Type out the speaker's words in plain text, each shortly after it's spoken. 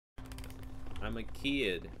I'm a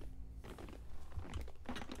kid.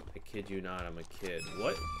 I kid you not, I'm a kid.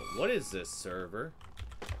 What is this server?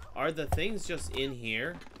 Are the things just in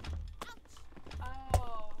here?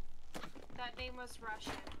 Oh, that name was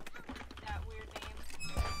Russian. That weird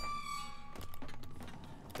name.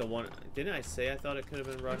 The one, didn't I say I thought it could have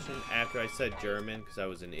been Russian after I said German because I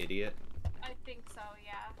was an idiot? I think so,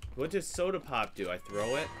 yeah. What does soda pop do? I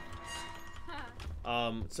throw it?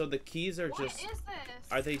 So the keys are What just... is this?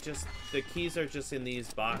 Are they just... The keys are just in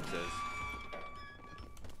these boxes.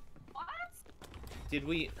 What? Did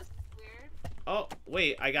we... This is weird. Oh,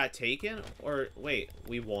 wait, I got taken? Or, wait,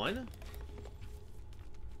 we won?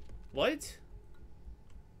 What?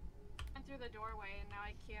 I went through the doorway and now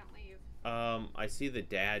I can't leave. I see the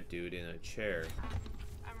dad dude in a chair.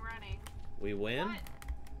 I'm running. We win? What?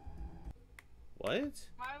 What?